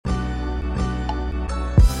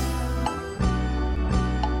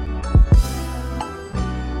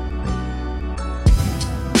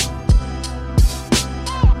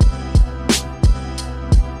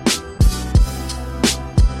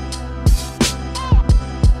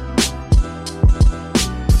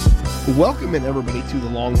Welcome in, everybody, to the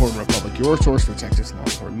Longhorn Republic, your source for Texas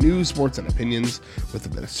Longhorn news, sports, and opinions with a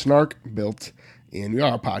bit of snark built in. We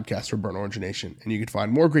are a podcast for Burnt Orange Nation, and you can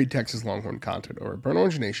find more great Texas Longhorn content over at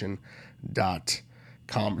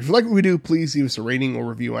burntorangenation.com. If you like what we do, please leave us a rating or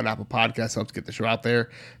review on Apple Podcasts. Helps get the show out there.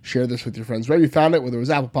 Share this with your friends wherever you found it, whether it was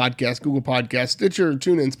Apple Podcasts, Google Podcasts, Stitcher,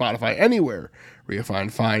 TuneIn, Spotify, anywhere where you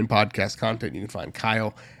find fine podcast content. You can find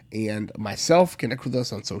Kyle and myself. Connect with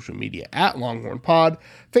us on social media at Longhorn Pod,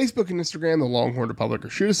 Facebook and Instagram, the Longhorn Republic, or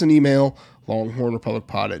shoot us an email,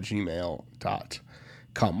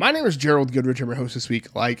 longhornrepublicpod@gmail.com. My name is Gerald Goodrich. I'm your host this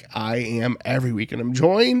week, like I am every week, and I'm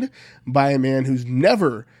joined by a man who's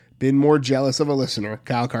never been more jealous of a listener,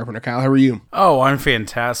 Kyle Carpenter. Kyle, how are you? Oh, I'm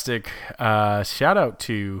fantastic. Shout out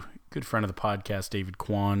to good friend of the podcast, David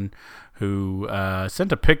Kwan, who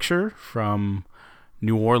sent a picture from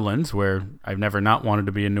New Orleans, where I've never not wanted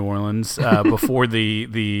to be in New Orleans, before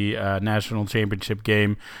the national championship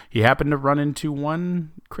game. He happened to run into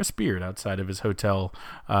one Chris Beard outside of his hotel.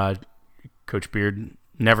 Coach Beard,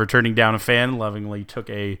 never turning down a fan, lovingly took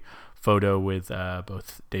a photo with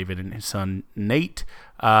both David and his son Nate.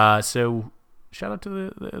 So shout out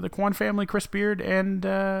to the Kwan family, Chris Beard, and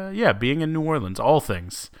being in New Orleans, all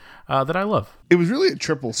things that I love. It was really a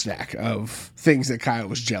triple stack of things that Kyle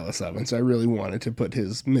was jealous of, and so I really wanted to put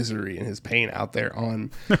his misery and his pain out there on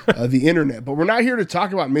the internet. But we're not here to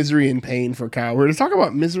talk about misery and pain for Kyle. We're here to talk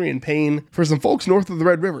about misery and pain for some folks north of the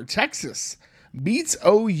Red River. Texas beats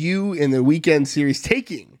OU in the weekend series,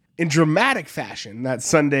 taking in dramatic fashion that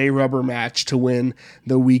Sunday rubber match to win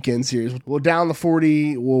the weekend series. We'll down the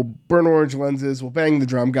 40, we'll burn orange lenses, we'll bang the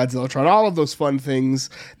drum, Godzillatron, all of those fun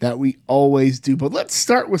things that we always do. But let's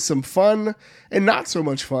start with some fun and not so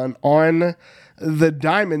much fun on the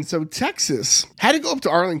diamond. So Texas had to go up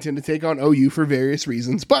to Arlington to take on OU for various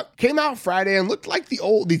reasons, but came out Friday and looked like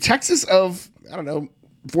the Texas of,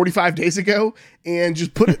 45 days ago, and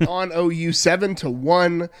just put it on OU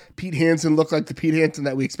 7-1. Pete Hansen looked like the Pete Hansen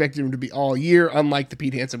that we expected him to be all year, unlike the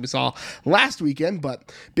Pete Hansen we saw last weekend.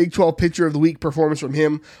 But Big 12 Pitcher of the Week performance from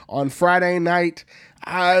him on Friday night.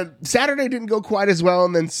 Saturday didn't go quite as well,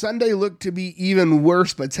 and then Sunday looked to be even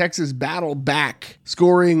worse, but Texas battled back,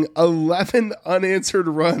 scoring 11 unanswered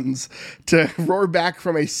runs to roar back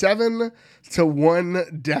from a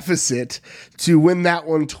 7-1 deficit to win that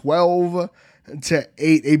one 12-8,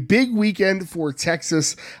 a big weekend for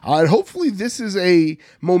Texas, and hopefully this is a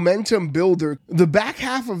momentum builder. The back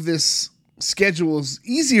half of this schedule is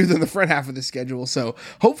easier than the front half of the schedule, so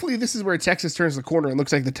hopefully this is where Texas turns the corner and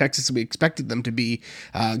looks like the Texas we expected them to be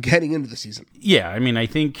heading into the season. Yeah, I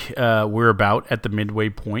think we're about at the midway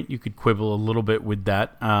point. You could quibble a little bit with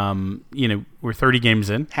that. We're 30 games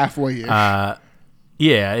in. Halfway-ish.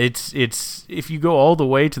 Yeah, it's if you go all the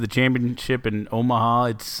way to the championship in Omaha,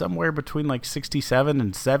 it's somewhere between like 67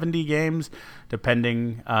 and 70 games,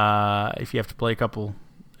 depending if you have to play a couple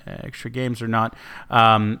extra games or not.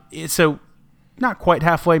 So not quite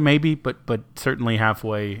halfway, maybe, but certainly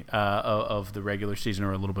halfway of the regular season,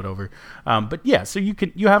 or a little bit over. But yeah, so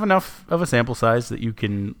you have enough of a sample size that you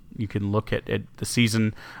can look at the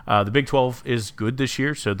season. The Big 12 is good this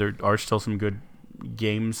year, so there are still some good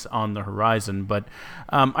games on the horizon, but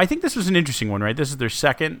I think this was an interesting one, right? This is their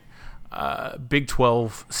second Big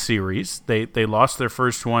 12 series. They lost their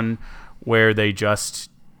first one where they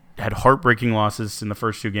just had heartbreaking losses in the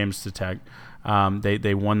first two games to Tech.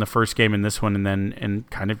 They won the first game in this one, and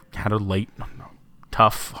kind of had a late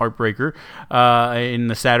tough heartbreaker in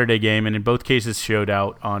the Saturday game, and in both cases showed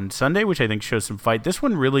out on Sunday, which I think shows some fight. This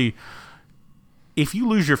one really, if you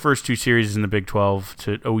lose your first two series in the Big 12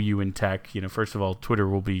 to OU and Tech, first of all, Twitter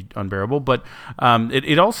will be unbearable. But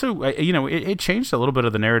it also, it changed a little bit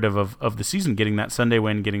of the narrative of the season, getting that Sunday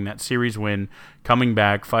win, getting that series win, coming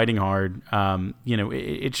back, fighting hard.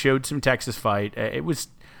 It showed some Texas fight. It was,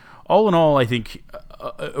 all in all, I think,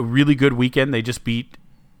 a really good weekend. They just beat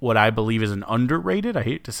what I believe is an underrated, I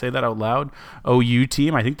hate to say that out loud, OU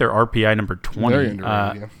team. I think they're RPI number 20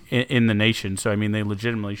 in the nation. So, they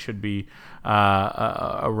legitimately should be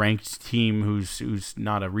a ranked team who's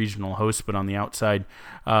not a regional host, but on the outside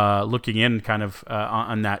looking in kind of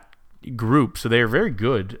on that group. So they are very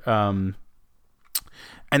good. And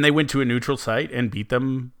they went to a neutral site and beat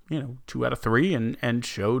them, 2 out of 3, and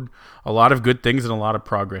showed a lot of good things and a lot of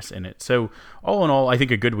progress in it. So all in all, I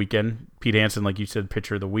think a good weekend. Pete Hansen, like you said,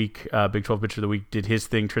 Pitcher of the Week, Big 12 Pitcher of the Week, did his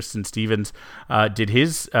thing. Tristan Stevens did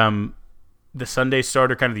his. The Sunday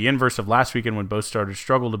starter, kind of the inverse of last weekend when both starters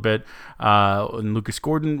struggled a bit. And Lucas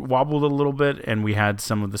Gordon wobbled a little bit, and we had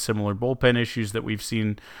some of the similar bullpen issues that we've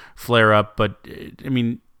seen flare up. But,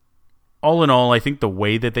 all in all, I think the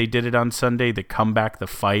way that they did it on Sunday, the comeback, the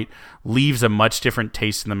fight, leaves a much different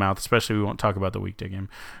taste in the mouth, especially we won't talk about the weekday game.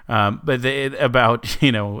 But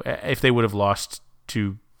if they would have lost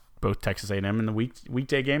to both Texas A&M in the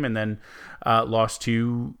weekday game and then lost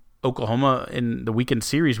to Oklahoma in the weekend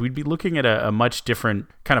series, we'd be looking at a much different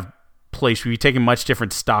kind of place. We'd be taking much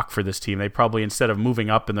different stock for this team. They probably, instead of moving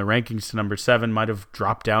up in the rankings to number 7, might have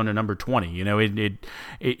dropped down to number 20.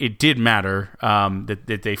 It did matter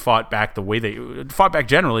that they fought back the way they fought back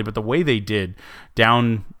generally, but the way they did,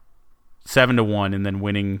 down 7-1 and then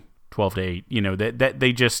winning 12-8. That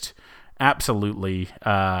they just absolutely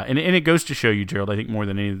and it goes to show you, Gerald, I think more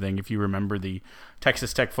than anything, if you remember the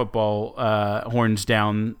Texas Tech football horns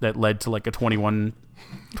down that led to like a 28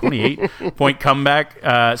 point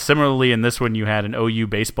comeback. Similarly, in this one, you had an OU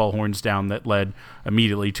baseball horns down that led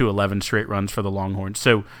immediately to 11 straight runs for the Longhorns.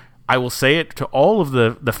 So I will say it to all of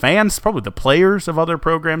the fans, probably the players of other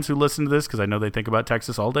programs who listen to this, because I know they think about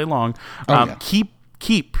Texas all day long.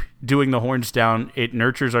 Keep doing the horns down. It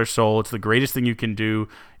nurtures our soul. It's the greatest thing you can do.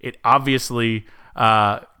 It obviously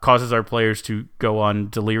causes our players to go on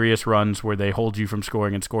delirious runs where they hold you from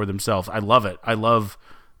scoring and score themselves. I love it. I love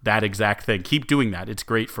that exact thing. Keep doing that. It's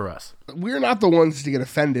great for us. We're not the ones to get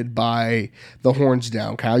offended by the horns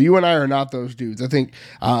down, Kyle. You and I are not those dudes. I think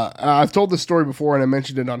I've told this story before and I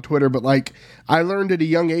mentioned it on Twitter, but like I learned at a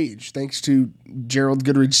young age, thanks to Gerald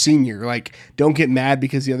Goodridge Sr., like don't get mad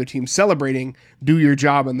because the other team's celebrating. Do your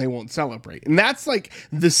job and they won't celebrate. And that's like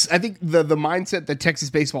this, I think the mindset that Texas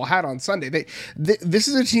baseball had on Sunday. This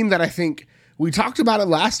is a team that I think, we talked about it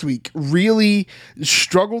last week, really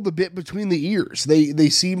struggled a bit between the ears. They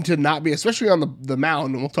seem to not be, especially on the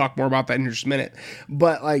mound, and we'll talk more about that in just a minute.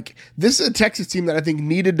 But like this is a Texas team that I think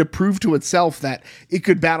needed to prove to itself that it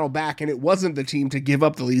could battle back, and it wasn't the team to give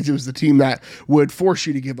up the leads. It was the team that would force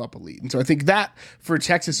you to give up a lead. And so I think that for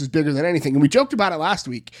Texas is bigger than anything. And we joked about it last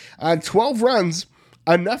week. 12 runs,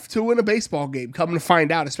 enough to win a baseball game, come to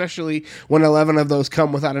find out, especially when 11 of those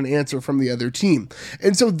come without an answer from the other team.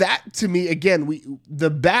 And so that, to me, again, the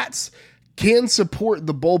bats can support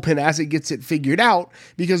the bullpen as it gets it figured out,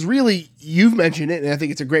 because really, you've mentioned it, and I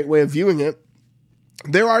think it's a great way of viewing it.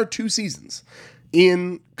 There are 2 seasons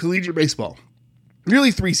in collegiate baseball. Really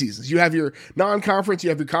 3 seasons. You have your non-conference, you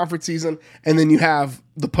have your conference season, and then you have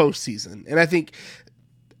the postseason. And I think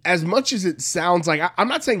as much as it sounds like, I'm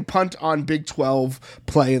not saying punt on Big 12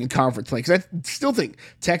 play and conference play, because I still think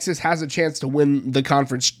Texas has a chance to win the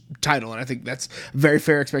conference title, and I think that's a very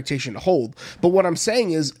fair expectation to hold. But what I'm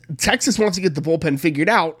saying is Texas wants to get the bullpen figured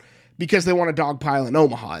out because they want to dogpile in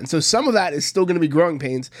Omaha. And so some of that is still going to be growing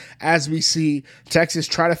pains as we see Texas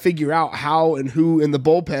try to figure out how and who in the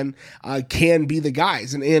bullpen can be the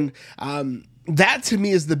guys. And that to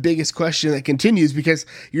me is the biggest question that continues, because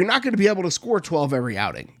you're not going to be able to score 12 every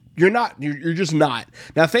outing. You're not. You're just not.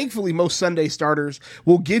 Now, thankfully, most Sunday starters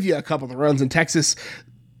will give you a couple of runs, and Texas's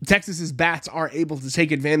bats are able to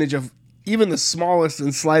take advantage of even the smallest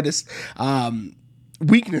and slightest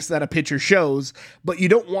weakness that a pitcher shows, but you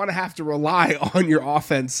don't want to have to rely on your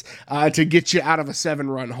offense to get you out of a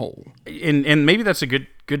 7-run hole. And maybe that's a good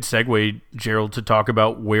segue, Gerald, to talk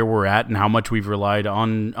about where we're at and how much we've relied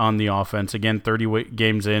on the offense. Again, 30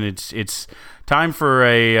 games in, it's time for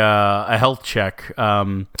a health check,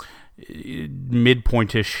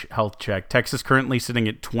 midpointish health check. Texas currently sitting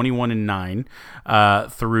at 21-9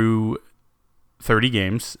 through 30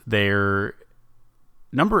 games. They're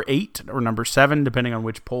number 8 or number 7, depending on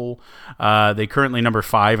which poll. They currently number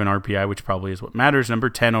 5 in RPI, which probably is what matters. Number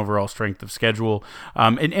 10 overall strength of schedule.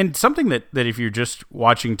 And something that if you're just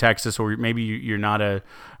watching Texas, or maybe you're not a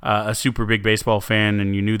super big baseball fan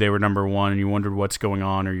and you knew they were number 1 and you wondered what's going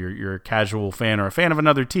on, or you're a casual fan or a fan of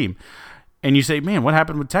another team, and you say, man, what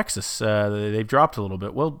happened with Texas? They've dropped a little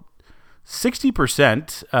bit. Well,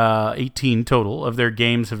 60%, 18 total, of their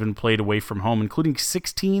games have been played away from home, including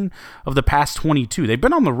 16 of the past 22. They've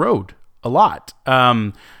been on the road a lot.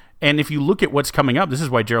 And if you look at what's coming up, this is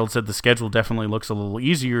why Gerald said the schedule definitely looks a little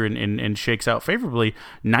easier and shakes out favorably.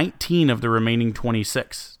 19 of the remaining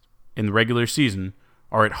 26 in the regular season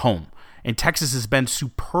are at home. And Texas has been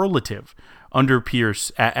superlative under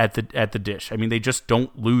Pierce at the dish. I mean, they just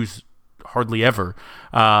don't lose hardly ever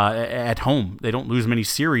at home. They don't lose many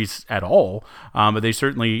series at all, but they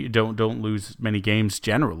certainly don't lose many games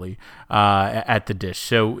generally at the dish.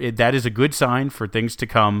 So that is a good sign for things to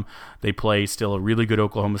come. They play still a really good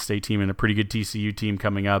Oklahoma State team and a pretty good TCU team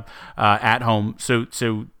coming up at home.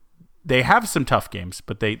 So they have some tough games,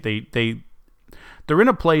 but they're in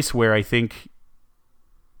a place where I think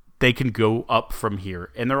they can go up from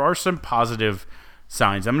here. And there are some positive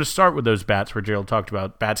signs. I'm going to start with those bats where Gerald talked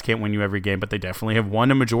about bats can't win you every game, but they definitely have won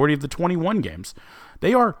a majority of the 21 games.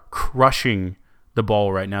 They are crushing the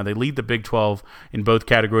ball right now. They lead the Big 12 in both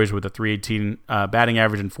categories with a 318 batting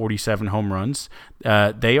average and 47 home runs.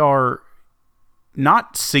 They are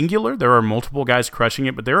not singular. There are multiple guys crushing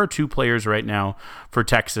it, but there are 2 players right now for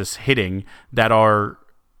Texas hitting that are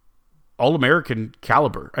All-American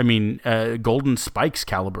caliber. I mean, Golden Spikes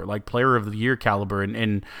caliber, like Player of the Year caliber.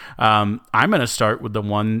 And I'm going to start with the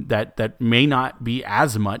one that may not be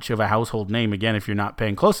as much of a household name, again, if you're not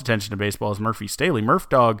paying close attention to baseball, is Murphy Staley. Murph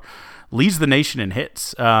Dog leads the nation in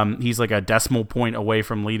hits. He's like a decimal point away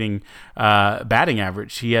from leading batting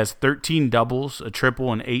average. He has 13 doubles, a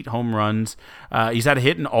triple, and 8 home runs. He's had a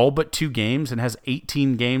hit in all but 2 games and has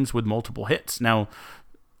 18 games with multiple hits. Now,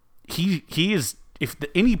 he is... If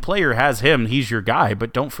any player has him, he's your guy.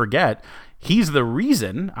 But don't forget, he's the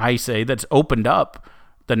reason, I say, that's opened up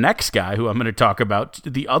the next guy who I'm going to talk about,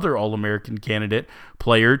 the other All-American candidate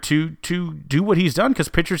player, to do what he's done, because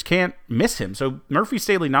pitchers can't miss him. So Murphy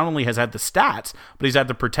Staley not only has had the stats, but he's had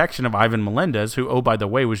the protection of Ivan Melendez, who, oh, by the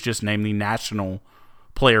way, was just named the National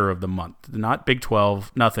Player of the Month. Not Big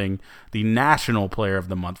 12, nothing. The National Player of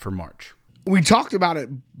the Month for March. We talked about it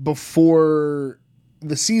before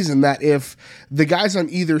the season that if the guys on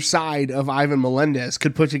either side of Ivan Melendez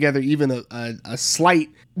could put together even a slight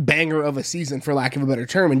banger of a season, for lack of a better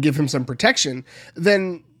term, and give him some protection,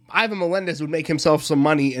 then Ivan Melendez would make himself some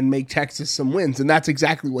money and make Texas some wins. And that's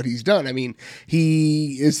exactly what he's done. I mean,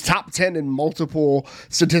 he is top 10 in multiple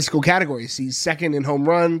statistical categories. He's second in home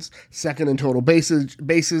runs, second in total bases,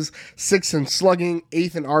 6th in slugging,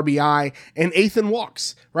 8th in RBI, and 8th in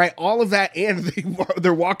walks, right? All of that. And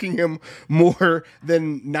they're walking him more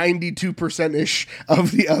than 92%-ish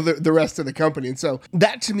of the rest of the company. And so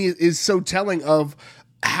that to me is so telling of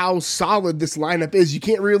how solid this lineup is. You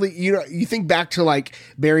can't really, you think back to like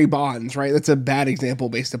Barry Bonds, right? That's a bad example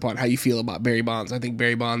based upon how you feel about Barry Bonds. I think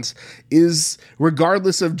Barry Bonds is,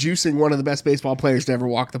 regardless of juicing, one of the best baseball players to ever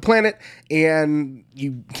walk the planet, and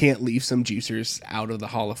you can't leave some juicers out of the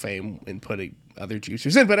Hall of Fame and putting other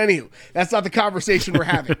juicers in. But anywho, that's not the conversation we're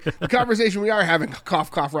having. The conversation we are having,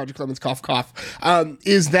 cough, cough, Roger Clemens, cough, cough,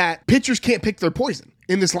 is that pitchers can't pick their poison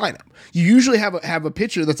in this lineup. You usually have a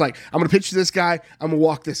pitcher that's like, I'm going to pitch to this guy, I'm going to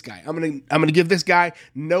walk this guy, I'm going to give this guy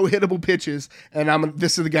no hittable pitches, and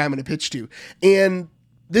this is the guy I'm going to pitch to. And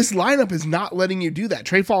this lineup is not letting you do that.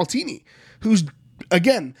 Trey Faltini, who's,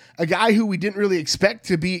 again, a guy who we didn't really expect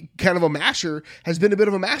to be kind of a masher, has been a bit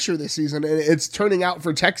of a masher this season, and it's turning out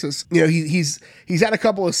for Texas. He's had a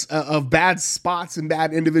couple of bad spots and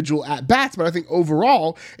bad individual at bats, but I think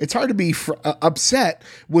overall it's hard to be upset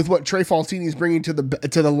with what Trey Faltini is bringing to the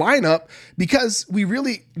lineup, because we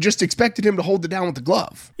really just expected him to hold it down with the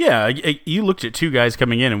glove. Yeah, you looked at 2 guys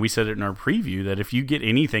coming in, and we said it in our preview that if you get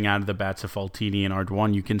anything out of the bats of Faltini and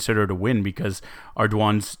Ardoin, you consider it a win, because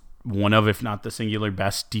Ardoin's one of, if not the singular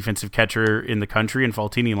best defensive catcher in the country, and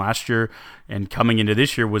Faltini last year and coming into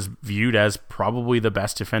this year was viewed as probably the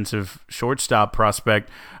best defensive shortstop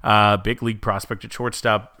prospect, big league prospect at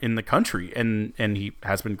shortstop in the country, and he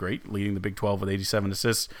has been great, leading the Big 12 with 87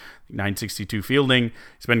 assists, 962 fielding.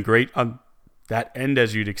 He's been great on that end,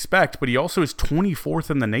 as you'd expect, but he also is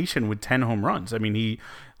 24th in the nation with 10 home runs. I mean, he,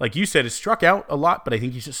 like you said, has struck out a lot, but I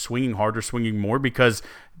think he's just swinging harder, swinging more, because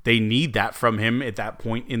they need that from him at that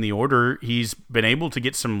point in the order. He's been able to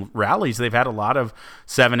get some rallies. They've had a lot of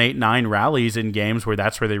 7, 8, 9 rallies in games where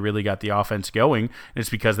that's where they really got the offense going. And it's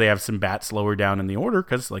because they have some bats lower down in the order,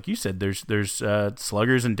 because, like you said, there's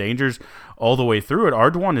sluggers and dangers all the way through it.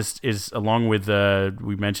 Ardoin is along with,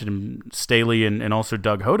 we mentioned him, Staley and also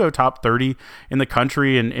Doug Hodo, top 30 in the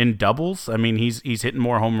country in doubles. I mean, he's hitting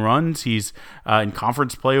more home runs. He's in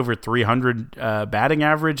conference play over 300 batting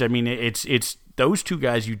average. I mean, it's those 2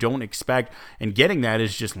 guys you don't expect, and getting that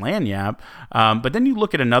is just lagniappe. But then you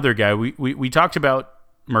look at another guy. We talked about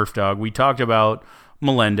Murph Dog. We talked about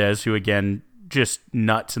Melendez, who, again, just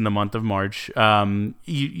nuts in the month of March.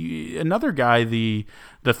 Another guy, the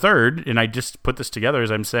third, and I just put this together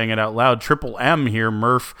as I'm saying it out loud, Triple M here,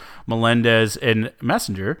 Murph, Melendez, and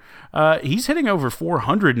Messenger. He's hitting over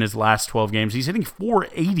 400 in his last 12 games. He's hitting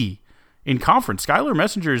 480 in conference. Skylar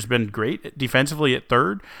Messenger has been great defensively at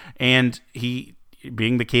third, and he,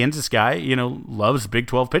 being the Kansas guy, loves Big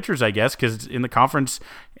 12 pitchers, I guess, because in the conference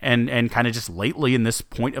and kind of just lately in this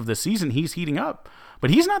point of the season, he's heating up.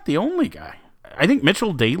 But he's not the only guy. I think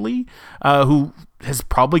Mitchell Daly, who has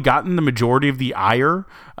probably gotten the majority of the ire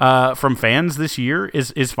from fans this year,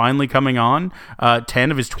 is finally coming on.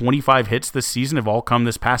 10 of his 25 hits this season have all come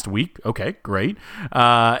this past week. Okay, great.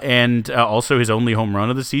 And also his only home run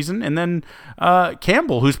of the season. And then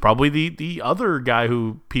Campbell, who's probably the other guy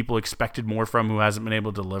who people expected more from, who hasn't been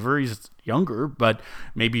able to deliver. He's younger, but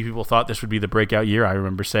maybe people thought this would be the breakout year. I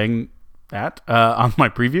remember saying that on my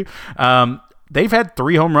preview. They've had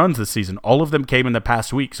 3 home runs this season. All of them came in the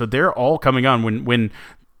past week. So they're all coming on when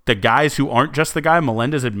the guys who aren't just the guy,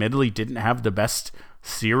 Melendez admittedly didn't have the best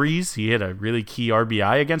series. He had a really key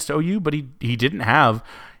RBI against OU, but he didn't have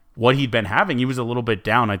what he'd been having. He was a little bit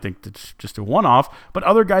down. I think it's just a one-off, but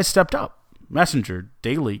other guys stepped up. Messenger,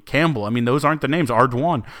 Daly, Campbell. I mean, those aren't the names.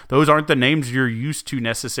 Ardoin. Those aren't the names you're used to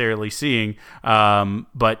necessarily seeing.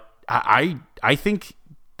 But I think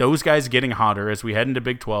those guys getting hotter as we head into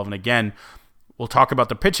Big 12. And again, we'll talk about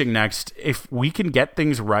the pitching next. If we can get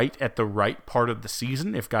things right at the right part of the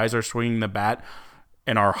season, if guys are swinging the bat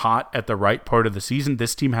and are hot at the right part of the season,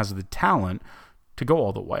 this team has the talent to go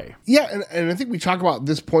all the way. Yeah, and I think we talk about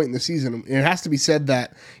this point in the season. It has to be said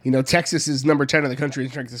that, Texas is number 10 in the country in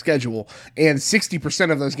strength of schedule, and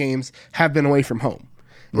 60% of those games have been away from home.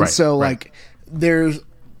 And so, there's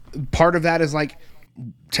part of that is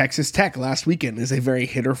Texas Tech last weekend is a very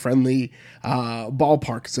hitter-friendly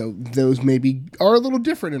ballpark, so those maybe are a little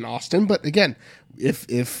different in Austin. But again,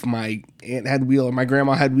 if my aunt had wheel or my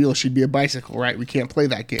grandma had wheel, she'd be a bicycle, right? We can't play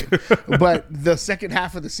that game. But the second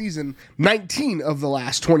half of the season, 19 of the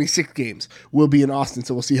last 26 games will be in Austin,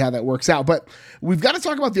 so we'll see how that works out. But we've got to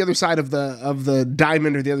talk about the other side of the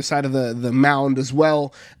diamond, or the other side of the mound as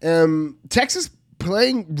well. Texas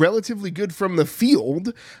playing relatively good from the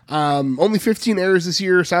field. Only 15 errors this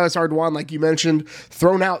year. Silas Ardoin, like you mentioned,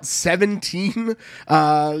 thrown out 17.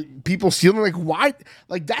 People stealing. Why?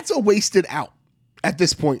 That's a wasted out at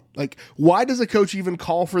this point. Why does a coach even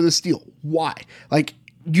call for the steal? Why?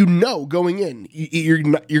 Going in, you're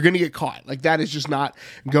going to get caught. That is just not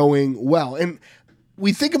going well. And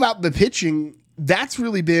we think about the pitching. That's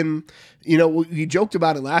really been, we joked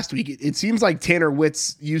about it last week. It seems like Tanner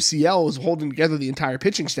Witt's UCL is holding together the entire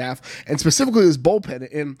pitching staff, and specifically his bullpen.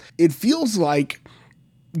 And it feels like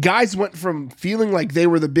guys went from feeling like they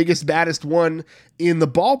were the biggest, baddest one in the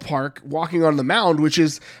ballpark walking on the mound, which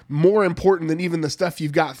is more important than even the stuff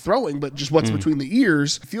you've got throwing, but just what's between the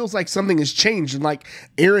ears. Feels like something has changed. And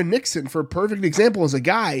Aaron Nixon, for a perfect example, is a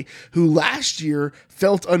guy who last year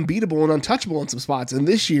felt unbeatable and untouchable in some spots. And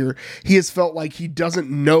this year he has felt like he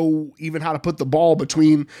doesn't know even how to put the ball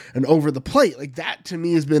between and over the plate. That to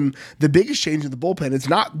me has been the biggest change in the bullpen. It's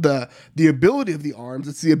not the ability of the arms,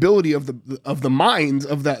 it's the ability of the minds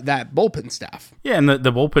of that bullpen staff. Yeah, and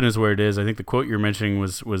the bullpen is where it is. I think the quote you're mentioning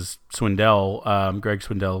was Swindell, Greg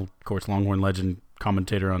Swindell, of course, Longhorn legend,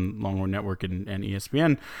 commentator on Longhorn Network and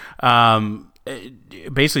ESPN.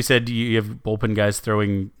 Basically said you have bullpen guys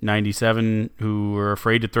throwing 97 who are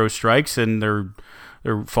afraid to throw strikes, and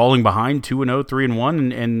they're falling behind 2-0,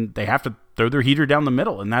 3-1, and they have to throw their heater down the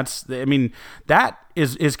middle. And that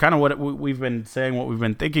is kind of what we've been saying, what we've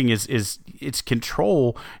been thinking is it's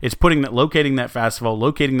control. It's locating that fastball,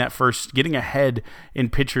 locating that first, getting ahead in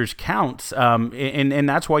pitchers' counts. And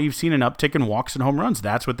that's why you've seen an uptick in walks and home runs.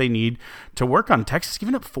 That's what they need to work on. Texas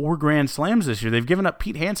given up 4 grand slams this year. They've given up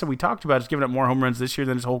Pete Hansen, we talked about, has given up more home runs this year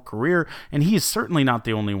than his whole career. And he is certainly not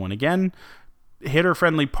the only one. Again,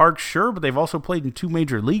 hitter-friendly parks, sure, but they've also played in 2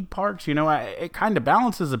 major league parks. It kind of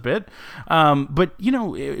balances a bit. But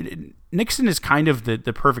Nixon is kind of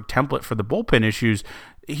the perfect template for the bullpen issues.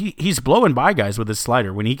 He's blowing by guys with his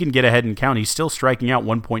slider. When he can get ahead and count, he's still striking out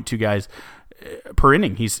 1.2 guys per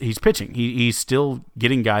inning. He's pitching. He's still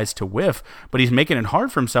getting guys to whiff, but he's making it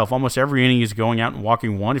hard for himself. Almost every inning he's going out and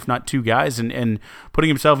walking 1, if not 2 guys, and putting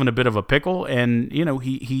himself in a bit of a pickle. And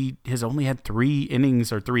he has only had 3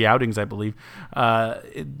 innings or 3 outings, I believe,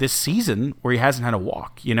 this season where he hasn't had a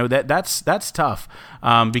walk. That's tough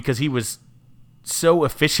because he was so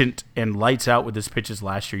efficient and lights out with his pitches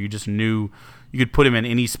last year. You just knew you could put him in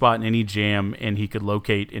any spot in any jam and he could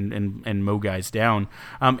locate and mow guys down.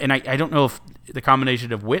 And I don't know if the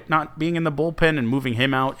combination of Witt not being in the bullpen and moving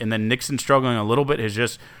him out and then Nixon struggling a little bit has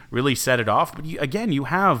just really set it off. But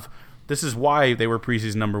this is why they were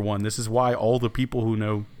preseason number 1. This is why all the people who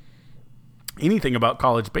know anything about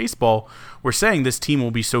college baseball were saying this team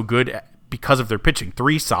will be so good because of their pitching.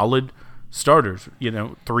 3 solid starters,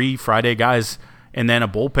 3 Friday guys, and then a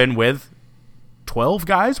bullpen with 12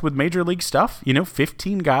 guys with major league stuff,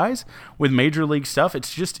 15 guys with major league stuff.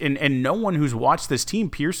 It's just, and no one who's watched this team,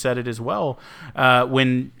 Pierce said it as well,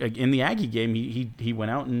 when in the Aggie game, he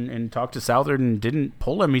went out and talked to Southern and didn't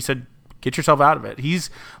pull him. He said, Get yourself out of it. He's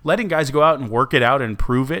letting guys go out and work it out and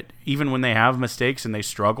prove it, even when they have mistakes and they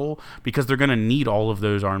struggle, because they're going to need all of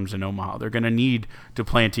those arms in Omaha. They're going to need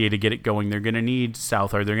Duplantier to get it going. They're going to need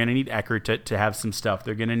Southard. They're going to need Eckert to have some stuff.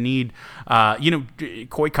 They're going to need,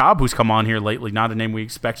 Coy Cobb, who's come on here lately, not a name we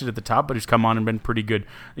expected at the top, but who's come on and been pretty good.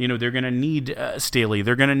 They're going to need Staley.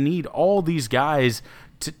 They're going to need all these guys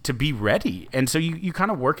to be ready, and so you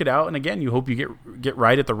kind of work it out, and again, you hope you get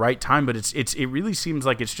right at the right time. But it really seems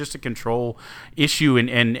like it's just a control issue,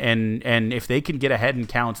 and if they can get ahead in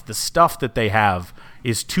counts, the stuff that they have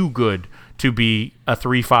is too good to be a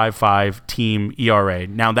 3.55 team ERA.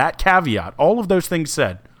 Now that caveat, all of those things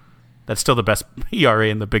said, that's still the best ERA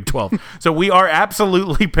in the Big 12. So we are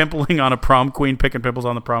absolutely pimpling on a prom queen, picking pimples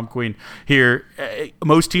on the prom queen here.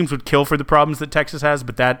 Most teams would kill for the problems that Texas has,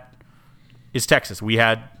 but that is Texas. We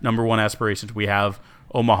had number one aspirations. We have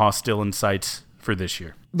Omaha still in sights for this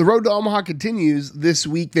year. The road to Omaha continues this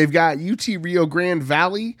week. They've got UT Rio Grande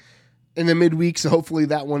Valley in the midweek, so hopefully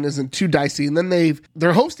that one isn't too dicey. And then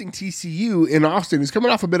they're hosting TCU in Austin, who's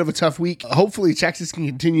coming off a bit of a tough week. Hopefully Texas can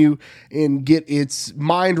continue and get its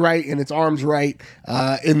mind right and its arms right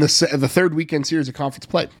in the third weekend series of conference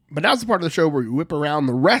play. But now's the part of the show where we whip around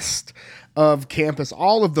the rest of campus,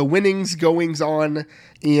 all of the winnings, goings on,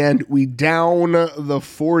 and we down the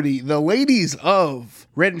 40. The ladies of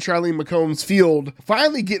Red and Charlene McCombs Field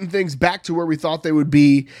finally getting things back to where we thought they would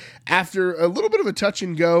be after a little bit of a touch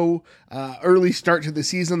and go early start to the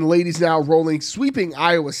season. The ladies now rolling, sweeping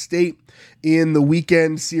Iowa State in the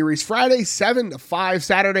weekend series. Friday 7-5,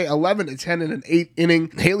 Saturday 11-10 in an 8th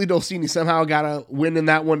inning. Haley Dolcini somehow got a win in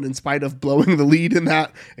that one in spite of blowing the lead in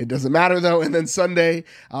that. It doesn't matter though. And then Sunday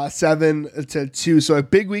 7-2. So a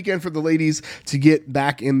big weekend for the ladies to get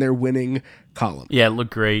back in their winning column. Yeah, it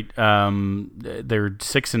looked great. They're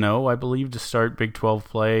 6-0, I believe, to start Big 12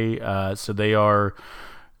 play. So they are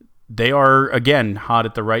again hot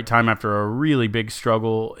at the right time after a really big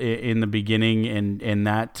struggle in the beginning, and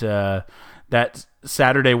that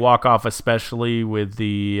Saturday walk off, especially with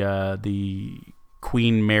the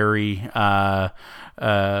Queen Mary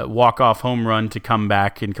walk off home run to come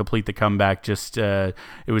back and complete the comeback. Just I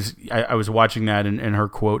was watching that, and her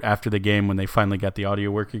quote after the game when they finally got the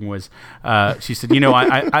audio working was she said,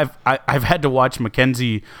 I've had to watch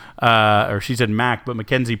Mackenzie. Or she said Mac, but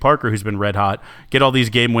Mackenzie Parker, who's been red hot, get all these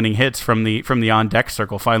game-winning hits from the on deck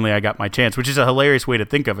circle. Finally, I got my chance, which is a hilarious way to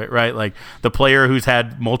think of it, right? Like the player who's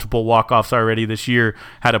had multiple walk-offs already this year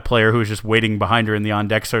had a player who was just waiting behind her in the on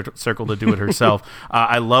deck circle to do it herself.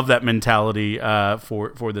 I love that mentality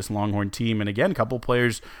for this Longhorn team, and again, a couple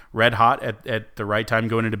players red hot at the right time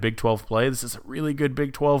going into Big 12 play. This is a really good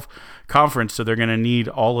Big 12 conference, so they're going to need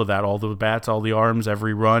all of that, all the bats, all the arms,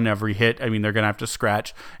 every run, every hit. I mean, they're going to have to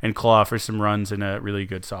scratch and claw for some runs in a really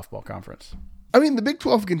good softball conference. I mean, the Big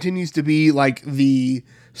 12 continues to be like the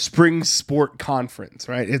spring sport conference,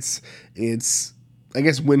 right? It's I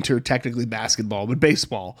guess winter technically basketball, but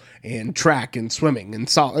baseball and track and swimming and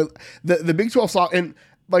the Big 12 and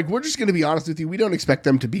like, we're just going to be honest with you. We don't expect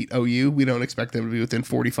them to beat OU. We don't expect them to be within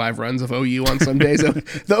 45 runs of OU on some days.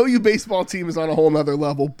 The OU baseball team is on a whole nother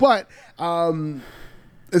level, but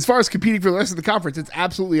as far as competing for the rest of the conference, it's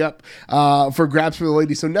absolutely up for grabs for the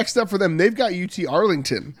ladies. So next up for them, they've got UT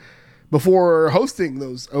Arlington before hosting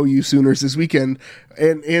those OU Sooners this weekend.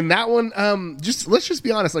 And in that one, let's just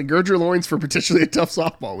be honest, like gird your loins for potentially a tough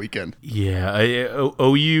softball weekend. Yeah,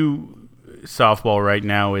 OU softball right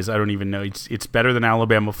now is, I don't even know, it's better than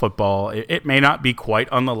Alabama football. It may not be quite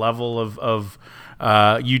on the level of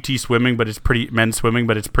UT swimming, but it's men's swimming,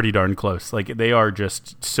 but it's pretty darn close. Like they are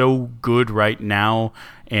just so good right now,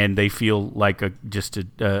 and they feel like it's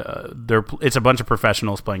a bunch of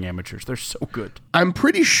professionals playing amateurs. They're so good. I'm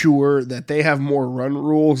pretty sure that they have more run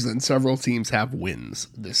rules than several teams have wins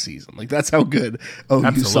this season. Like that's how good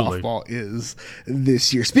OU softball is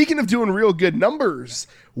this year. Speaking of doing real good numbers,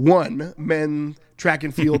 men track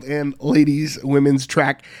and field and ladies women's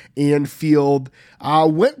track and field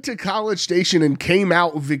went to College Station and came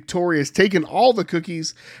out victorious, taking all the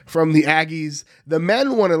cookies from the Aggies. The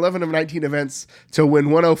men won 11 of 19 events to win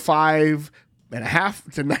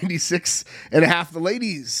 105.5 to 96.5. The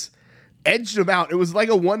ladies edged them out. It was like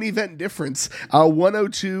a one event difference,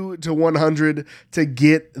 102 to 100 to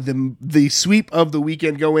get the sweep of the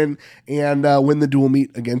weekend going and win the dual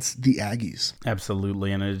meet against the Aggies.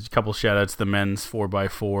 Absolutely. And a couple shout outs. The men's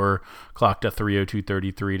 4x4 clocked a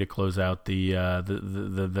 3:02:33 to close out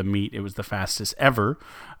the meet. It was the fastest ever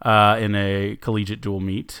in a collegiate dual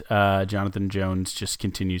meet. Jonathan Jones just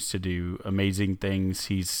continues to do amazing things.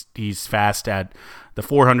 He's fast at the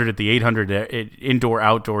 400, at the 800, indoor,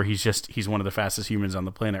 outdoor. He's one of the fastest humans on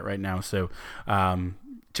the planet right now. So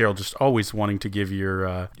Gerald just always wanting to give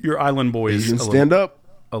your island boys stand up.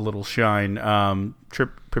 A little shine.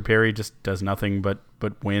 Trip Prepari just does nothing but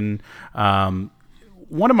win.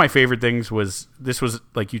 One of my favorite things was, this was,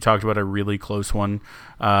 like you talked about, a really close one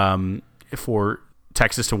for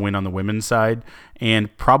Texas to win on the women's side.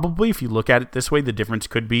 And probably, if you look at it this way, the difference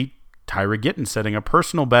could be Tyra Gittens setting a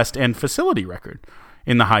personal best and facility record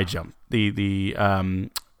in the high jump. The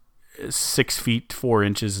 6 feet 4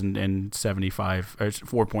 inches and 75 or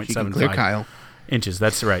 4.75 inches.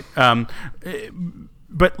 That's right.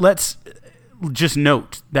 But let's just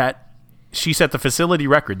note that she set the facility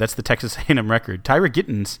record. That's the Texas A&M record. Tyra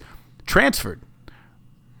Gittens transferred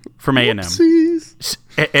from A&M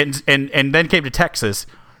and then came to Texas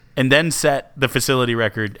and then set the facility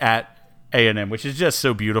record at A&M, which is just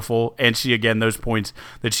so beautiful. And she, again, those points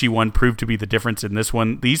that she won proved to be the difference in this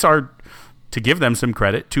one. These are, to give them some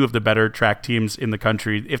credit, two of the better track teams in the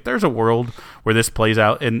country. If there's a world where this plays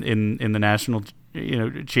out in the national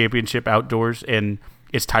championship outdoors, and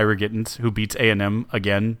it's Tyra Gittens who beats A&M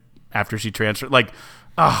again after she transferred,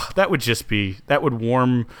 that would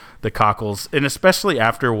warm the cockles. And especially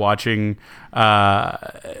after watching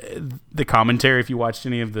the commentary, if you watched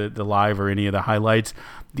any of the live or any of the highlights,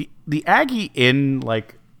 the Aggie in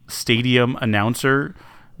stadium announcer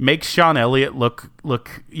makes Sean Elliott look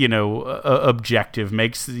objective.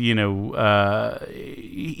 Makes he's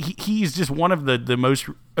just one of the most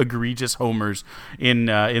egregious homers in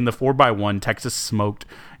the 4x1. Texas smoked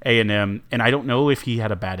A&M, and I don't know if he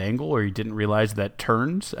had a bad angle or he didn't realize that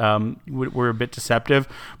turns were a bit deceptive.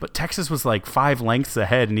 But Texas was 5 lengths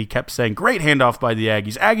ahead, and he kept saying, "Great handoff by the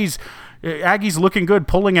Aggies. Aggies looking good,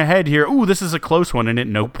 pulling ahead here. Ooh, this is a close one." And at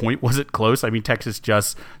no point was it close. I mean, Texas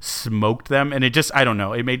just smoked them. And it just, I don't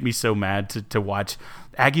know, it made me so mad to watch.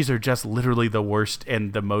 Aggies are just literally the worst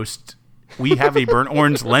and the most. We have a burnt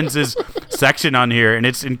orange lenses section on here, and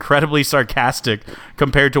it's incredibly sarcastic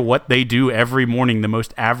compared to what they do every morning. The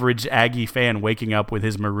most average Aggie fan waking up with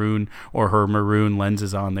his maroon or her maroon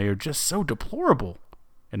lenses on. They are just so deplorable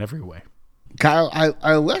in every way. Kyle,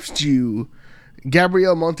 I left you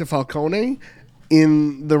Gabrielle Montefalcone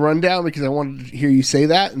in the rundown because I wanted to hear you say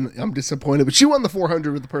that, and I'm disappointed. But she won the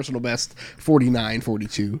 400 with the personal best,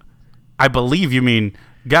 49.42. I believe you mean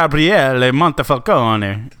Gabriele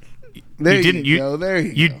Montefalcone. There you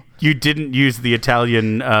go. You didn't use the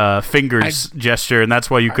Italian fingers gesture, and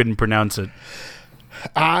that's why you couldn't pronounce it.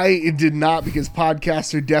 I did not, because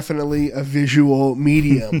podcasts are definitely a visual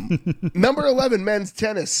medium. Number 11, men's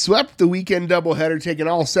tennis, swept the weekend doubleheader, taking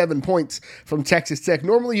all 7 points from Texas Tech.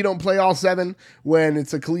 Normally, you don't play all 7 when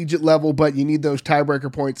it's a collegiate level, but you need those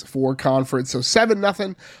tiebreaker points for conference. So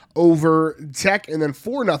 7-0 over Tech, and then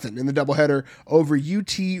 4-0 in the doubleheader over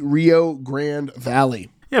UT Rio Grande Valley.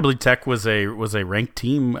 Yeah, I believe Tech was a ranked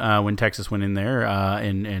team when Texas went in there,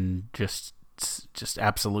 and just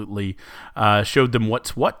absolutely showed them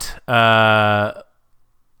what's what. All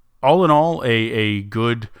in all, a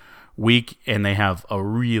good week, and they have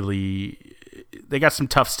they got some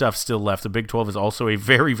tough stuff still left. The Big 12 is also a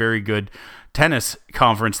very, very good tennis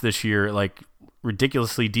conference this year,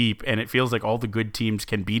 ridiculously deep, and it feels like all the good teams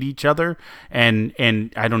can beat each other, and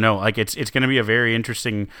I don't know, it's going to be a very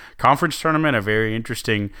interesting conference tournament, a very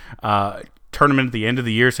interesting tournament at the end of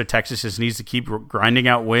the year. So Texas just needs to keep grinding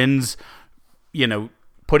out wins,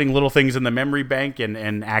 putting little things in the memory bank and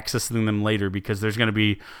accessing them later, because there's going to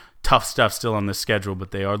be tough stuff still on this schedule, but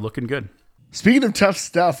they are looking good. Speaking of tough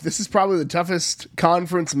stuff, this is probably the toughest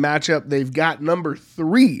conference matchup. They've got number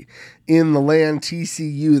 3 in the land,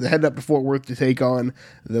 TCU, the head up to Fort Worth to take on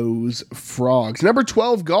those Frogs. Number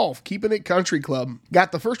 12, golf, keeping it country club.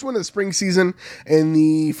 Got the first win of the spring season and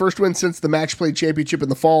the first win since the match play championship in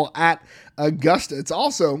the fall at Augusta. It's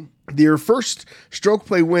also their first stroke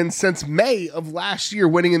play win since May of last year,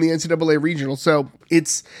 winning in the NCAA regional. So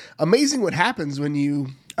it's amazing what happens when you,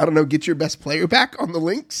 get your best player back on the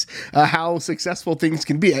links, how successful things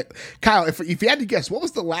can be. Kyle, if you had to guess, what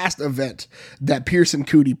was the last event that Pearson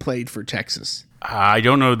Coody played for Texas? I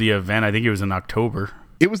don't know the event. I think it was in October.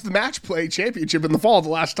 It was the match play championship in the fall, the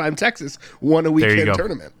last time Texas won a weekend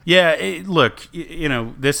tournament. Yeah, look,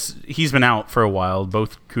 he's been out for a while.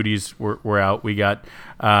 Both Coodys were out. We got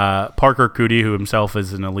Parker Coody, who himself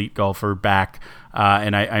is an elite golfer, back.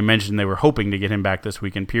 And I mentioned they were hoping to get him back this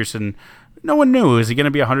weekend. Pearson, no one knew. Is he going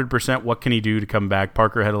to be 100%? What can he do to come back?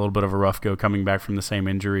 Parker had a little bit of a rough go coming back from the same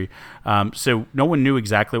injury. So no one knew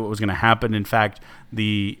exactly what was going to happen. In fact,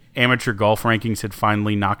 the amateur golf rankings had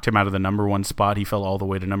finally knocked him out of the number 1 spot. He fell all the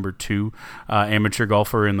way to number 2 amateur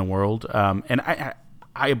golfer in the world. And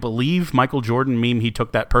I believe Michael Jordan he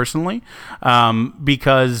took that personally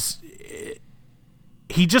because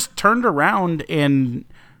he just turned around and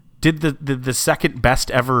did the second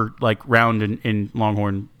best ever like round in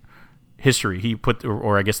Longhorn history. He put,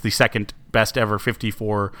 or I guess the second best ever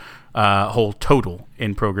 54 hole total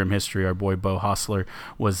in program history. Our boy Bo Hostler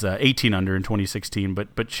was 18 under in 2016,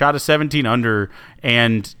 but shot a 17 under.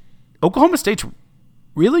 And Oklahoma State's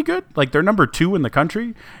really good. Like, they're number 2 in the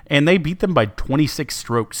country, and they beat them by 26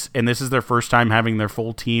 strokes. And this is their first time having their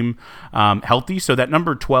full team healthy. So that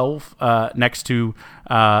number 12 next to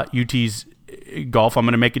UT's golf, I'm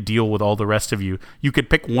going to make a deal with all the rest of you. You could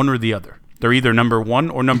pick one or the other. They're either number 1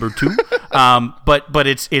 or number 2, but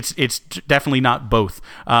it's definitely not both,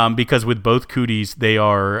 because with both cooties,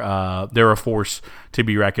 they're a force to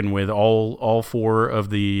be reckoned with. All 4 of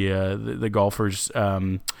the golfers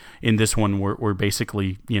in this one were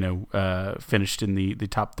basically finished in the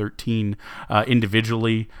top 13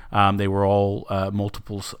 individually. They were all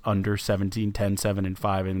multiples under 17, 10, 7, and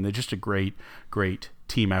 5, and they're just a great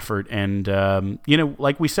team effort. And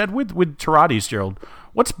like we said with Terati's, Gerald,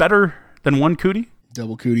 what's better than one cootie?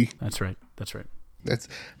 Double cootie. That's right. That's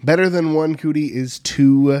better than one cootie is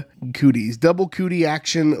 2 cooties. Double cootie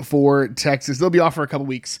action for Texas. They'll be off for a couple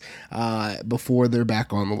weeks before they're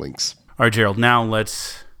back on the links. All right, Gerald. Now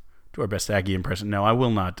let's do our best Aggie impression. No, I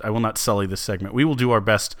will not sully this segment. We will do our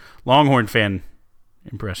best Longhorn fan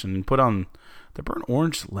impression and put on the burnt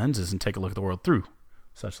orange lenses and take a look at the world through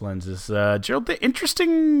such lenses. Gerald, the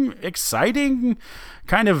interesting, exciting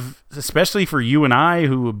kind of, especially for you and I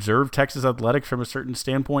who observe Texas athletics from a certain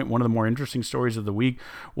standpoint, one of the more interesting stories of the week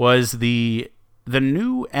was the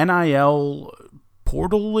new NIL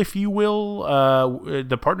portal, if you will,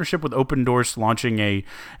 the partnership with Open Doors launching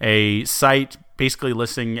a site basically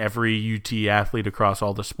listing every UT athlete across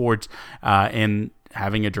all the sports, and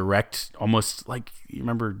having a direct, almost like, you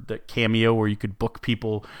remember the Cameo where you could book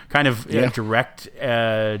people, kind of direct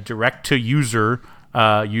to user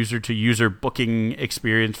to user booking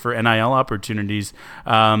experience for NIL opportunities,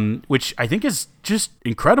 which I think is just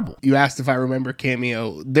incredible. You asked if I remember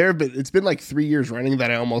Cameo. It's been like 3 years running that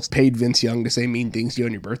I almost paid Vince Young to say mean things to you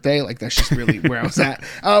on your birthday. Like, that's just really where I was at.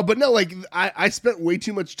 But no, like, I spent way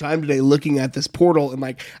too much time today looking at this portal, and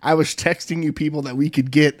like, I was texting you people that we could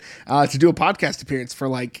get to do a podcast appearance for,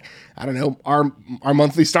 like, I don't know, our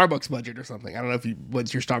monthly Starbucks budget or something. I don't know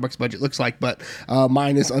what your Starbucks budget looks like, but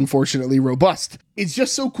mine is unfortunately robust. It's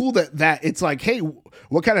just so cool that it's like, hey,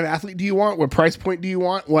 what kind of athlete do you want? What price point do you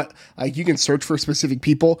want? What, like, you can search for specific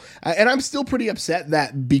people. And I'm still pretty upset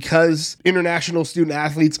that because international student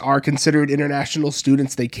athletes are considered international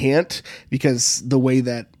students, they can't, because the way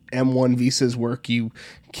that M1 visas work, you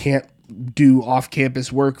can't do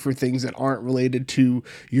off-campus work for things that aren't related to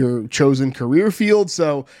your chosen career field.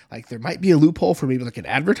 So, like, there might be a loophole for maybe like an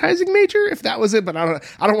advertising major if that was it, but I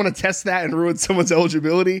don't want to test that and ruin someone's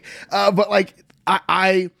eligibility. But like,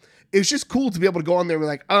 it's just cool to be able to go on there and be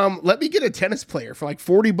like, let me get a tennis player for like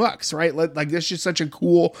 $40, right? Like, that's just such a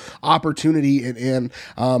cool opportunity. And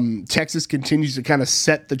Texas continues to kind of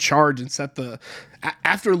set the charge and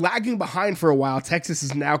after lagging behind for a while, Texas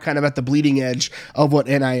is now kind of at the bleeding edge of what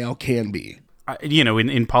NIL can be.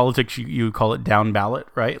 In politics, you call it down ballot,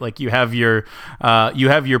 right? Like, you have your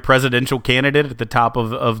presidential candidate at the top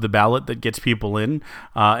of the ballot that gets people in,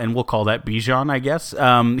 and we'll call that Bijan, I guess.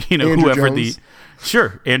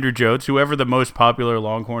 Andrew Jones, whoever the most popular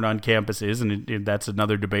Longhorn on campus is, and that's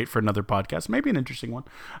another debate for another podcast, maybe an interesting one.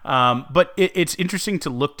 But it's interesting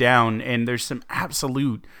to look down, and there's some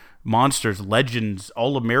absolute monsters, legends,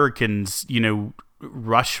 All-Americans, Mount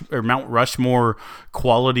Rushmore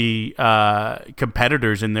quality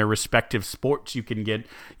competitors in their respective sports. You can get,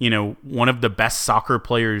 one of the best soccer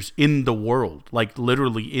players in the world, like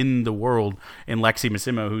literally in the world, in Lexi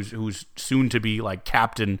Massimo, who's soon to be like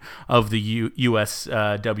captain of the US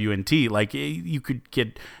WNT. Like, you could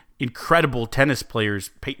get incredible tennis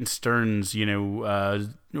players, Peyton Stearns, Sia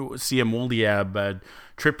Moliab,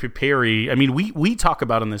 Trip Perry. I mean, we talk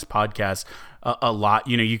about on this podcast a lot.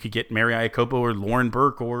 You could get Mary Iacopo or Lauren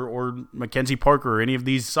Burke or Mackenzie Parker or any of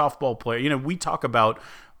these softball players. We talk about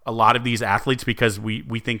a lot of these athletes because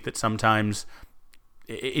we think that sometimes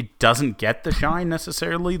it doesn't get the shine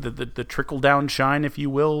necessarily, the trickle down shine, if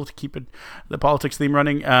you will, to keep the politics theme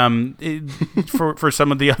running, for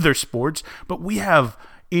some of the other sports. But we have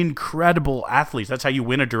incredible athletes. That's how you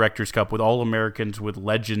win a Directors Cup, with All-Americans, with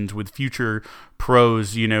legends, with future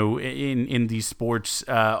pros, in these sports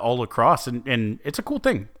all across, and it's a cool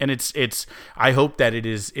thing. And it's I hope that it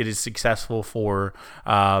is successful for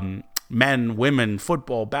men, women,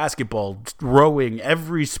 football, basketball, rowing,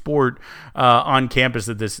 every sport on campus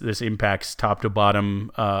that this impacts top to bottom,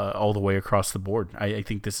 all the way across the board. I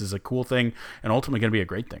think this is a cool thing and ultimately going to be a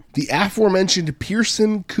great thing. The aforementioned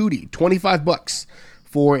Pearson Cootie, $25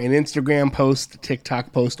 for an Instagram post,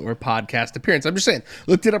 TikTok post, or podcast appearance. I'm just saying,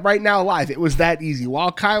 looked it up right now live. It was that easy.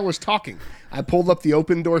 While Kyle was talking, I pulled up the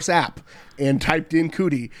Open Doors app and typed in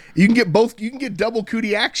Cootie. You can get both. You can get double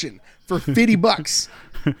Cootie action for $50.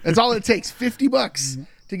 That's all it takes. $50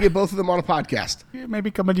 to get both of them on a podcast. Yeah,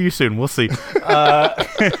 maybe coming to you soon. We'll see.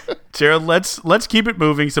 Gerald, let's keep it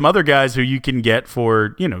moving. Some other guys who you can get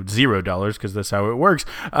for $0 because that's how it works.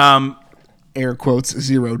 Air quotes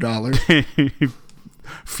 $0.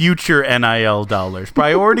 Future NIL dollars.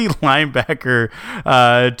 Priority linebacker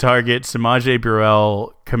target Samaje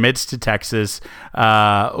Burrell commits to Texas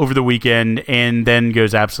over the weekend and then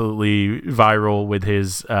goes absolutely viral with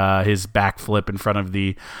his backflip in front of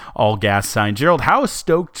the all gas sign. Gerald, how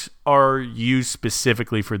stoked are you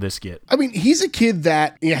specifically for this get? I mean, he's a kid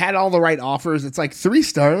that had all the right offers. It's like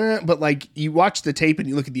 3-star, but like you watch the tape and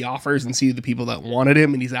you look at the offers and see the people that wanted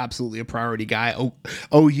him, and he's absolutely a priority guy.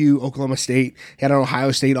 OU, Oklahoma State, he had an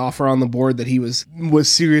Ohio State offer on the board that he was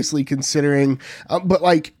seriously considering. But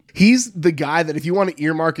like, he's the guy that if you want to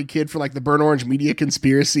earmark a kid for like the Burnt Orange Media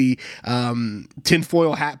Conspiracy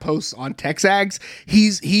tinfoil hat posts on Texags,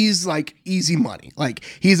 he's like easy money. Like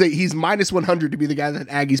he's minus 100 to be the guy that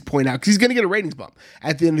Aggies point out because he's going to get a ratings bump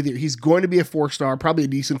at the end of the year. He's going to be a 4-star, probably a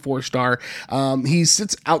decent 4-star. He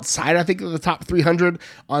sits outside, I think, of the top 300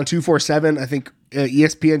 on 247. I think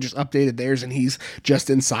ESPN just updated theirs and he's just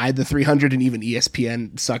inside the 300, and even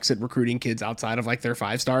ESPN sucks at recruiting kids outside of like their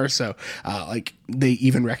 5-stars. So like they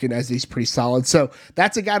even recognize that he's pretty solid. So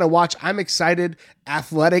that's a guy to watch. I'm excited,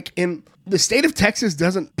 athletic, and the state of Texas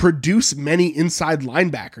doesn't produce many inside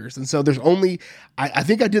linebackers. And so there's only, I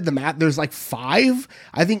think I did the math. There's like 4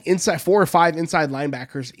 or 5 inside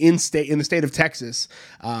linebackers in the state of Texas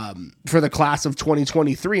for the class of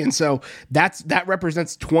 2023. And so that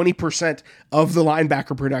represents 20% of the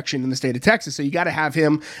linebacker production in the state of Texas. So you got to have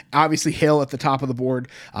him. Obviously Hill at the top of the board,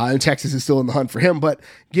 and Texas is still in the hunt for him, but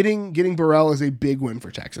getting Burrell is a big win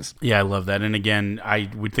for Texas. Yeah, I love that. And again, I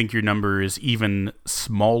would think your number is even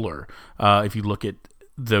smaller if you look at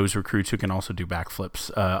those recruits who can also do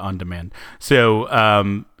backflips on demand.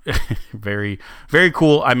 So very, very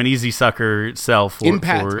cool. I'm an easy sucker itself. In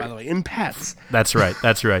Pats, by the way. In Pats. That's right.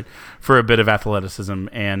 That's right. For a bit of athleticism.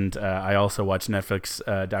 And I also watch Netflix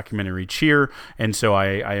documentary Cheer. And so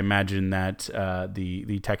I imagine that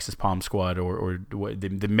the Texas Palm squad or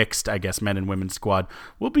the mixed, I guess, men and women's squad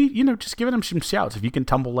will be, just giving them some shouts. If you can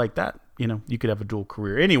tumble like that, you could have a dual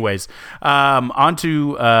career. Anyways,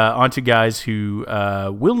 onto guys who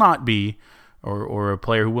will not be, or a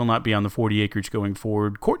player who will not be on the 40 acres going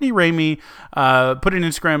forward. Courtney Ramey put an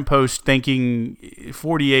Instagram post thanking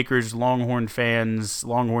 40 acres, Longhorn fans,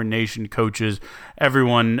 Longhorn Nation coaches,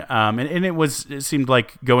 everyone, and it seemed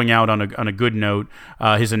like going out on a good note.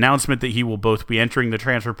 His announcement that he will both be entering the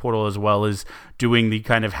transfer portal as well as doing the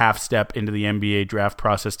kind of half step into the NBA draft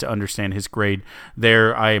process to understand his grade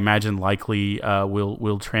there, I imagine likely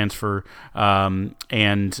will transfer,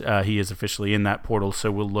 and he is officially in that portal.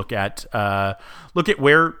 So we'll look at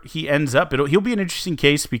where he ends up. He'll be an interesting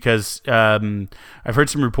case because I've heard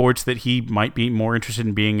some reports that he might be more interested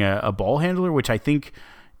in being a ball handler, which I think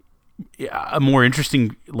a more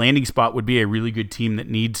interesting landing spot would be a really good team that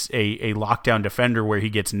needs a lockdown defender where he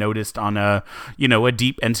gets noticed on a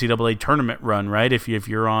deep NCAA tournament run, right? If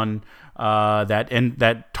you're on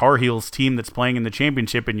that Tar Heels team that's playing in the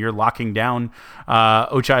championship and you're locking down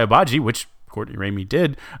Ochai Agbaji, which Courtney Ramey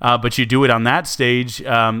did, but you do it on that stage,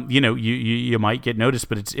 you might get noticed,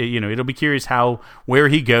 but it'll be curious where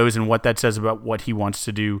he goes and what that says about what he wants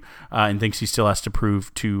to do and thinks he still has to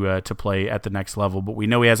prove to play at the next level. But we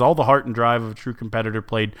know he has all the heart and drive of a true competitor,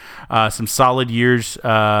 played some solid years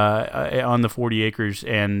on the 40 acres,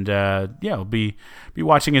 and we'll be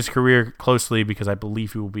watching his career closely because I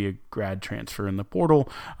believe he will be a grad transfer in the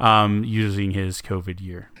portal using his COVID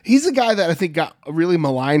year. He's a guy that I think got really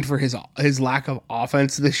maligned for his lack of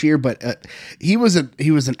offense this year, but he was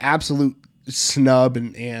an absolute snub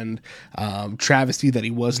and travesty that he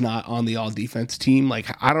was not on the all defense team.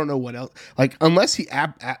 Like, I don't know what else, like, unless he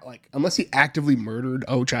actively murdered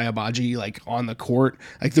Ochai Agbaji like on the court,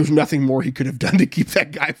 like there's nothing more he could have done to keep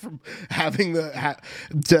that guy from having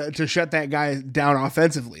to shut that guy down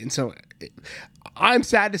offensively. And so I'm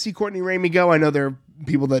sad to see Courtney Ramey go. I know there are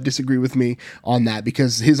people that disagree with me on that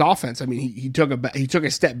because his offense, I mean, he took a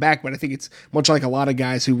step back, but I think it's much like a lot of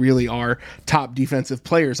guys who really are top defensive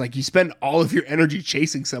players. Like, you spend all of your energy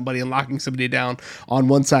chasing somebody and locking somebody down on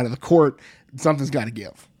one side of the court, something's got to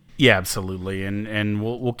give. Yeah, absolutely, and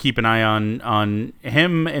we'll keep an eye on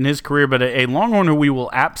him and his career. But a Longhorn who we will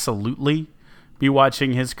absolutely be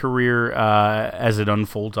watching his career as it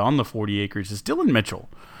unfolds on the 40 acres is Dylan Mitchell.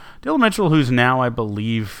 Dylan Mitchell, who's now, I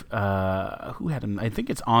believe, who had him? I think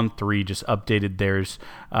it's On3 just updated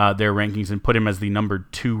their rankings and put him as the number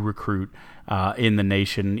 2 recruit in the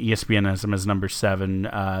nation. ESPN has him as number 7.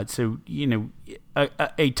 So,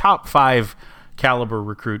 a top 5 caliber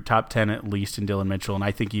recruit, top 10 at least in Dylan Mitchell, and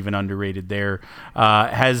I think even underrated there,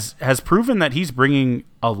 has proven that he's bringing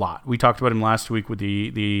a lot. We talked about him last week with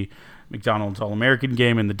the McDonald's All-American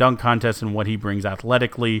game and the dunk contest and what he brings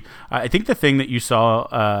athletically. I think the thing that you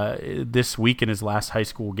saw this week in his last high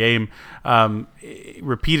school game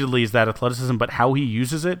repeatedly is that athleticism, but how he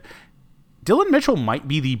uses it. Dylan Mitchell might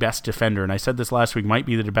be the best defender, and I said this last week, might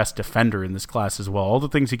be the best defender in this class as well. All the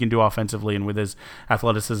things he can do offensively and with his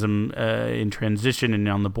athleticism in transition and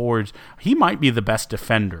on the boards, he might be the best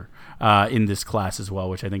defender in this class as well,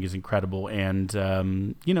 which I think is incredible. And,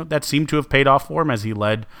 that seemed to have paid off for him as he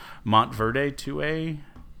led Montverde to a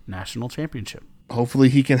national championship. Hopefully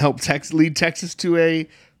he can help lead Texas to a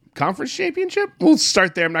conference championship. We'll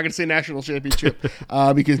start there. I'm not going to say national championship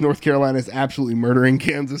because North Carolina is absolutely murdering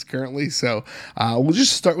Kansas currently. So we'll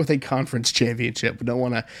just start with a conference championship. We don't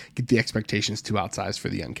want to get the expectations too outsized for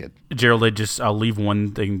the young kid. Gerald, I'll leave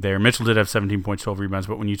one thing there. Mitchell did have 17 points, 12 rebounds,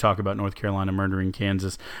 but when you talk about North Carolina murdering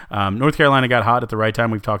Kansas, North Carolina got hot at the right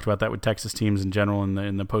time. We've talked about that with Texas teams in general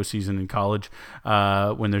in the postseason in college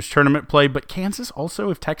when there's tournament play. But Kansas also,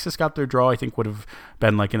 if Texas got their draw, I think would have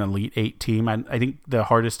been like an Elite 8 team. I think the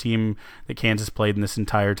hardest team that Kansas played in this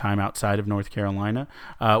entire time outside of North Carolina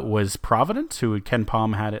was Providence, who Ken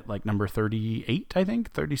Palm had at like number 38, I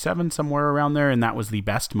think, 37, somewhere around there, and that was the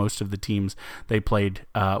best. Most of the teams they played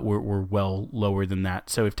were well lower than that.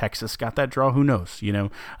 So if Texas got that draw, who knows?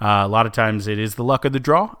 A lot of times it is the luck of the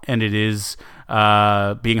draw, and it is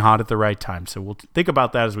being hot at the right time. So we'll think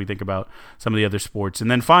about that as we think about some of the other sports. And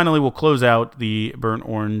then finally, we'll close out the Burnt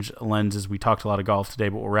Orange lenses. We talked a lot of golf today,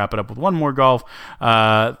 but we'll wrap it up with one more golf.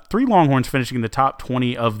 3 Longhorns finishing in the top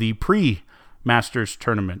 20 of the Masters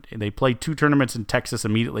tournament. They played 2 tournaments in Texas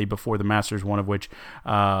immediately before the Masters, one of which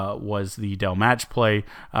was the Dell Match Play,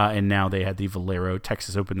 and now they had the Valero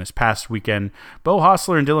Texas Open this past weekend. Bo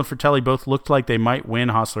Hostler and Dylan Fratelli both looked like they might win.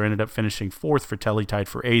 Hostler ended up finishing 4th, Fratelli tied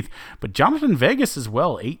for 8th, but Jonathan Vegas as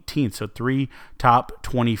well, 18th, so 3 top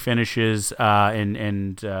 20 finishes,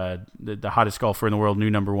 and the hottest golfer in the world,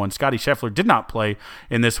 new number 1. Scotty Scheffler did not play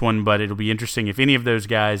in this one, but it'll be interesting if any of those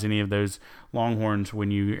guys, any of those Longhorns,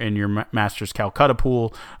 when you in your Masters Calcutta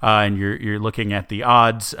pool and you're looking at the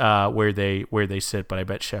odds where they sit, but I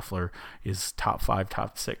bet Scheffler is top 5,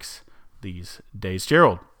 top 6 these days.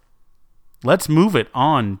 Gerald, let's move it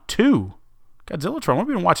on to Godzillatron. What have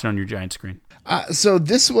you been watching on your giant screen? So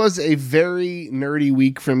this was a very nerdy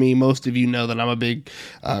week for me. Most of you know that I'm a big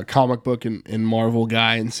comic book and Marvel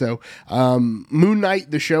guy, and so Moon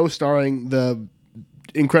Knight, the show starring the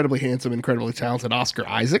incredibly handsome, incredibly talented Oscar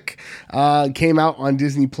Isaac, came out on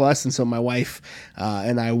Disney Plus, and so my wife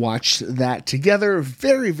and I watched that together.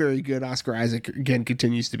 Very, very good. Oscar Isaac again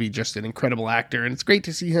continues to be just an incredible actor, and it's great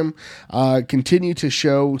to see him continue to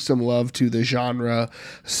show some love to the genre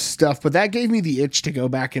stuff. But that gave me the itch to go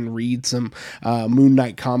back and read some Moon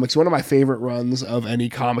Knight comics. One of my favorite runs of any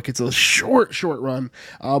comic. It's a short run,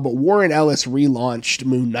 but Warren Ellis relaunched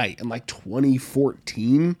Moon Knight in like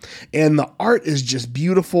 2014, and the art is just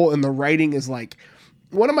beautiful, and the writing is like,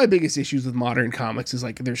 one of my biggest issues with modern comics is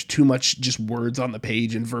like there's too much just words on the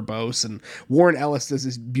page and verbose, and Warren Ellis does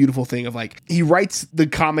this beautiful thing of like he writes the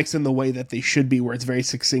comics in the way that they should be, where it's very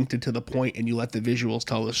succinct and to the point, and you let the visuals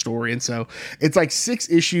tell the story. And so it's like 6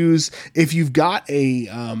 issues. If you've got a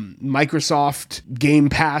Microsoft Game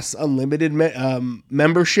Pass Unlimited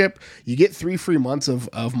membership, you get 3 free months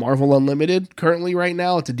of Marvel Unlimited currently right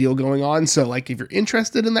now. It's a deal going on. So like if you're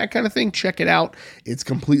interested in that kind of thing, check it out. It's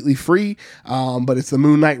completely free, but it's the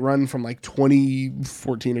Moon Knight run from like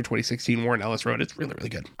 2014 or 2016. Warren Ellis wrote. It's really, really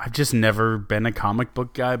good. I've just never been a comic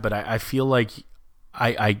book guy, but I feel like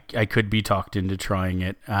I could be talked into trying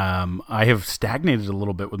it. I have stagnated a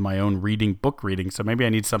little bit with my own book reading, so maybe I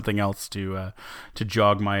need something else to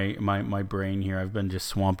jog my brain here. I've been just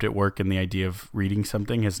swamped at work, and the idea of reading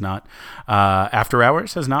something has not, after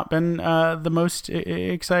hours, has not been the most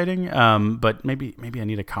exciting. But maybe I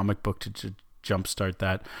need a comic book to jumpstart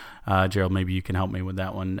that. Gerald, maybe you can help me with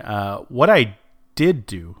that one. What I did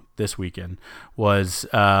do this weekend was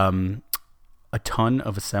a ton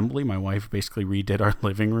of assembly. My wife basically redid our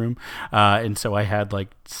living room, and so I had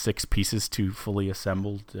like 6 pieces to fully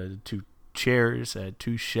assemble, 2 chairs,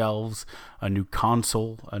 2 shelves, a new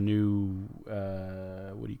console, a new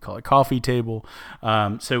coffee table.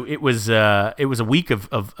 So it was a week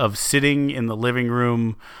of sitting in the living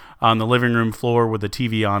room, on the living room floor with the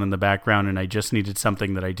TV on in the background, and I just needed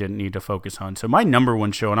something that I didn't need to focus on. So my number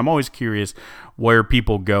one show, and I'm always curious where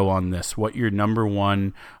people go on this, what your number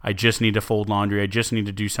one, I just need to fold laundry, I just need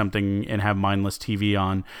to do something and have mindless TV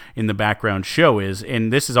on in the background show is.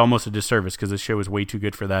 And this is almost a disservice because this show is way too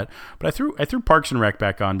good for that. But I threw Parks and Rec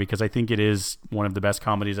back on because I think it is one of the best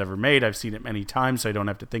comedies ever made. I've seen it many times, so I don't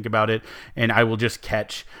have to think about it. And I will just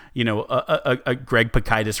catch, a Greg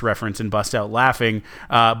Pakaitis reference and bust out laughing.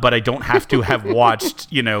 But I don't have to have watched,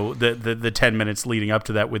 the 10 minutes leading up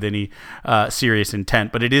to that with any serious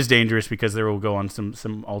intent. But it is dangerous because there will go on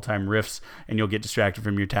some all-time riffs and you'll get distracted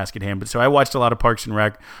from your task at hand. But so I watched a lot of Parks and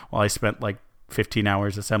Rec while I spent 15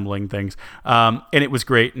 hours assembling things. And it was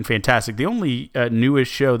great and fantastic. The only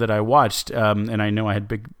newest show that I watched, and I know I had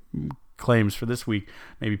big claims for this week,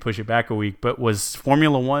 maybe push it back a week, but was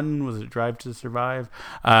Formula One. Was it Drive to Survive?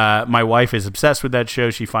 My wife is obsessed with that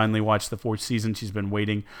show. She finally watched the 4th season. She's been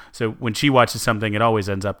waiting. So when she watches something, it always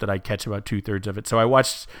ends up that I catch about 2/3 of it. So I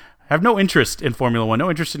have no interest in Formula One, no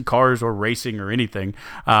interest in cars or racing or anything,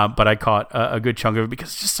 but I caught a good chunk of it because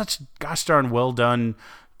it's just such gosh darn well done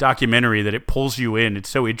documentary that it pulls you in. It's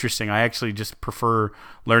so interesting. I actually just prefer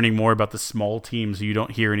learning more about the small teams you don't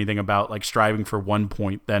hear anything about, like striving for 1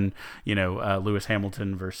 point, than Lewis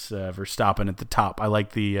Hamilton versus Verstappen at the top. I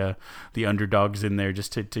like the underdogs in there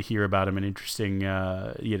just to hear about them and interesting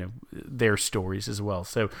their stories as well.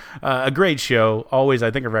 So a great show. Always, I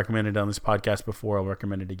think I've recommended it on this podcast before. I'll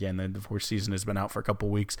recommend it again. The 4th season has been out for a couple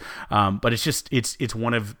weeks, but it's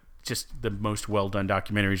one of just the most well-done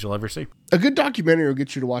documentaries you'll ever see. A good documentary will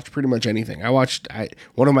get you to watch pretty much anything.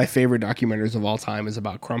 One of my favorite documentaries of all time is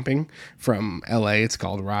about crumping from LA. It's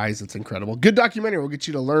called Rise. It's incredible. Good documentary will get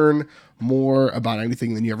you to learn more about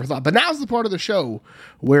anything than you ever thought. But now's the part of the show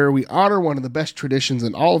where we honor one of the best traditions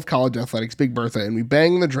in all of college athletics, Big Bertha, and we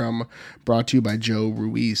bang the drum, brought to you by Joe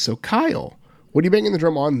Ruiz. So Kyle, what are you banging the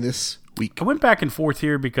drum on this week? I went back and forth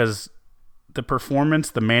here because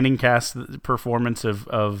the Manning cast performance of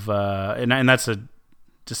and that's a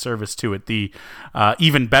disservice to it. The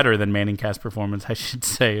even better than Manning cast performance, I should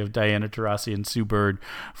say, of Diana Taurasi and Sue Bird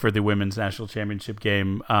for the women's national championship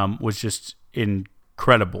game was just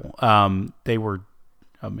incredible. They were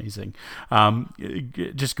amazing.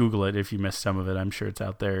 Just Google it if you missed some of it. I'm sure it's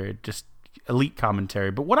out there. It just elite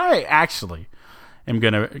commentary. But what I actually am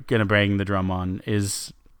gonna bang the drum on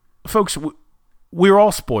is, folks, we're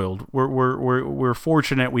all spoiled. We're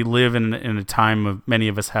fortunate. We live in a time of many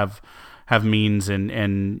of us have means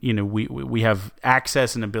and we have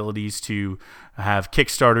access and abilities to have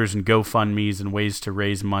Kickstarters and GoFundMes and ways to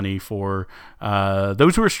raise money for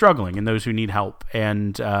those who are struggling and those who need help.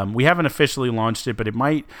 And we haven't officially launched it, but it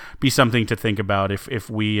might be something to think about if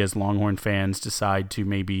we as Longhorn fans decide to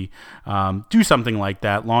maybe do something like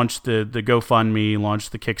that. Launch the GoFundMe, launch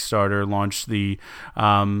the Kickstarter, launch the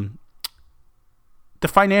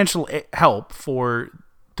financial help for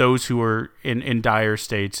those who are in dire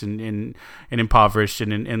states and impoverished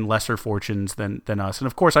and in lesser fortunes than us. And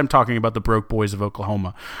of course, I'm talking about the broke boys of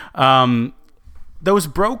Oklahoma. Those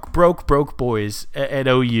broke boys at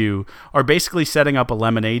OU are basically setting up a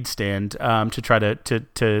lemonade stand to try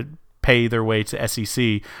to pay their way to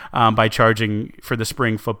SEC by charging for the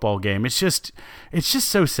spring football game. It's just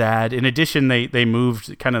so sad. In addition, they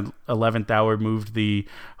moved kind of 11th hour, moved the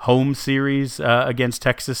home series against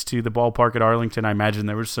Texas to the ballpark at Arlington. I imagine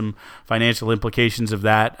there was some financial implications of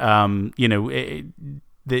that.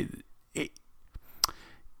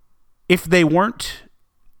 If they weren't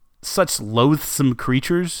such loathsome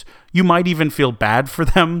creatures, you might even feel bad for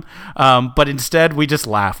them. But instead, we just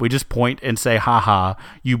laugh. We just point and say, ha ha,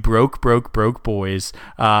 you broke boys.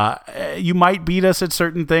 You might beat us at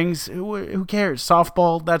certain things. Who cares?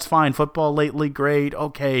 Softball, that's fine. Football lately, great.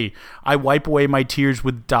 Okay. I wipe away my tears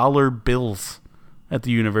with dollar bills at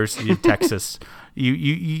the University of Texas.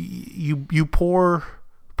 You poor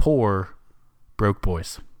broke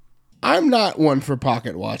boys. I'm not one for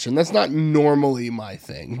pocket watching. That's not normally my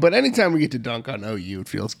thing. But anytime we get to dunk on OU, it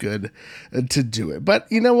feels good to do it.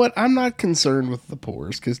 But you know what? I'm not concerned with the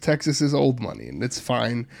poors because Texas is old money, and it's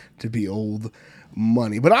fine to be old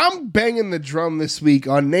money. But I'm banging the drum this week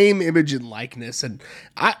on name, image, and likeness. And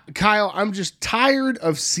Kyle, I'm just tired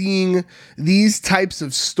of seeing these types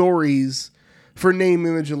of stories for name,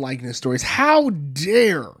 image, and likeness stories. How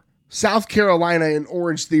dare South Carolina and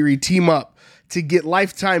Orange Theory team up to get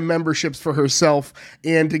lifetime memberships for herself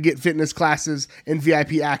and to get fitness classes and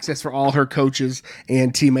VIP access for all her coaches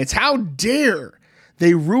and teammates? How dare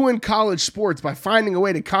they ruin college sports by finding a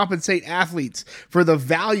way to compensate athletes for the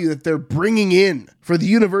value that they're bringing in for the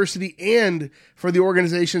university and for the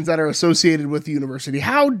organizations that are associated with the university.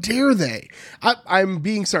 How dare they? I'm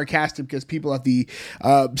being sarcastic because people at the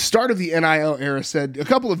start of the NIL era said a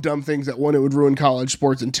couple of dumb things. That one, it would ruin college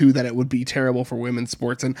sports, and two, that it would be terrible for women's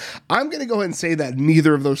sports. And I'm going to go ahead and say that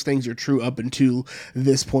neither of those things are true up until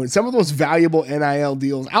this point. Some of those valuable NIL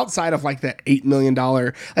deals outside of like that $8 million,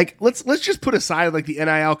 like let's just put aside like the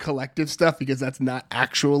NIL collective stuff, because that's not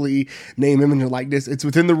actually name, image, and likeness. It's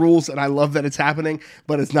within the rules, and I love that it's happening,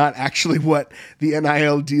 but it's not actually what the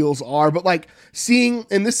NIL deals are. But like seeing,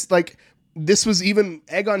 and this was even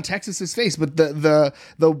egg on Texas's face, but the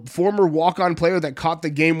former walk-on player that caught the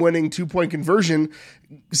game-winning 2-point conversion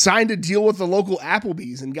signed a deal with the local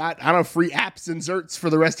Applebee's and got, I don't know, free apps and zerts for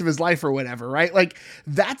the rest of his life or whatever, right? Like,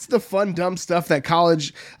 that's the fun, dumb stuff that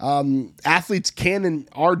college athletes can and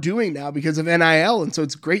are doing now because of NIL. And so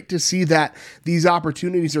it's great to see that these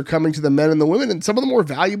opportunities are coming to the men and the women. And some of the more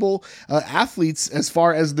valuable athletes, as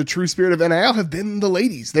far as the true spirit of NIL, have been the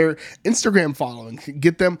ladies. Their Instagram following can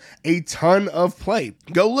get them a ton of play.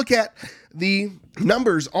 Go look at the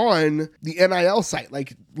numbers on the NIL site.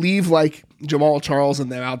 Like, leave like Jamal Charles and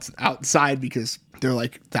them outside because they're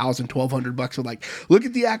like $1,000, $1,200. But like, look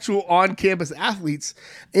at the actual on-campus athletes,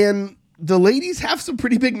 and the ladies have some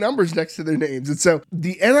pretty big numbers next to their names. And so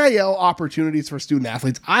the NIL opportunities for student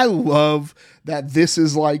athletes, I love that this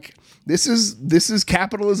is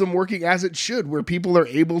capitalism working as it should, where people are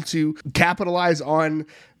able to capitalize on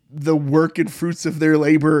the work and fruits of their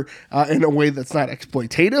labor in a way that's not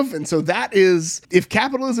exploitative. And so that is, if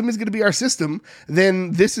capitalism is going to be our system,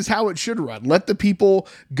 then this is how it should run. Let the people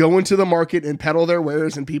go into the market and peddle their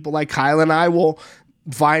wares, and people like Kyle and I will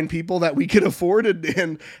find people that we can afford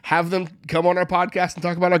and have them come on our podcast and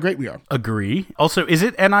talk about how great we are. Agree. Also, is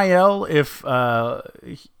it NIL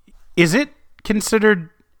is it considered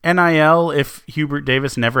NIL if Hubert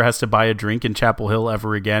Davis never has to buy a drink in Chapel Hill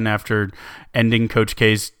ever again after ending Coach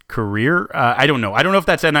K's career? I don't know. I don't know if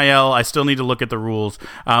that's NIL. I still need to look at the rules.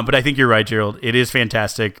 But I think you're right, Gerald. It is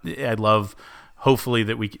fantastic. I love, hopefully,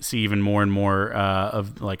 that we see even more and more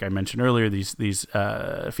of, like I mentioned earlier, these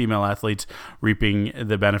female athletes reaping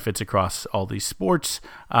the benefits across all these sports.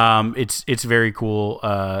 It's very cool.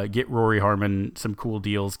 Get Rory Harmon some cool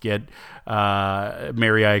deals. Get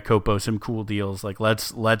Mary Iacopo some cool deals. Like,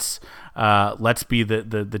 let's be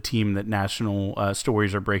the team that national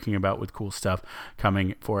stories are breaking about, with cool stuff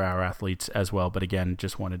coming for our athletes as well. But again,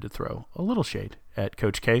 just wanted to throw a little shade at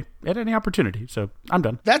Coach K at any opportunity. So I'm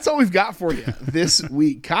done. That's all we've got for you this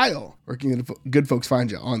week. Kyle, where can good folks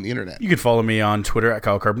find you on the internet? You can follow me on Twitter at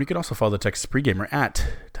Kyle Carbon. You can also follow the Texas Pregamer at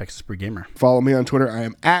Texas Pregamer. Follow me on Twitter. I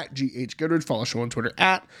am at GH Goodrich. Follow the show on Twitter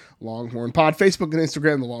at Longhorn Pod. Facebook and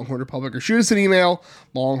Instagram, The Longhorn Republic, or shoot us an email,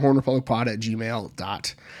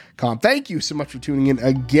 longhornrepublicpod@gmail.com. Thank you so much for tuning in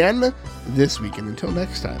again this week. And until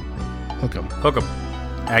next time, hook 'em. Hook 'em.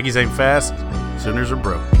 Aggies ain't fast. Sooners are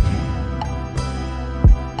broke.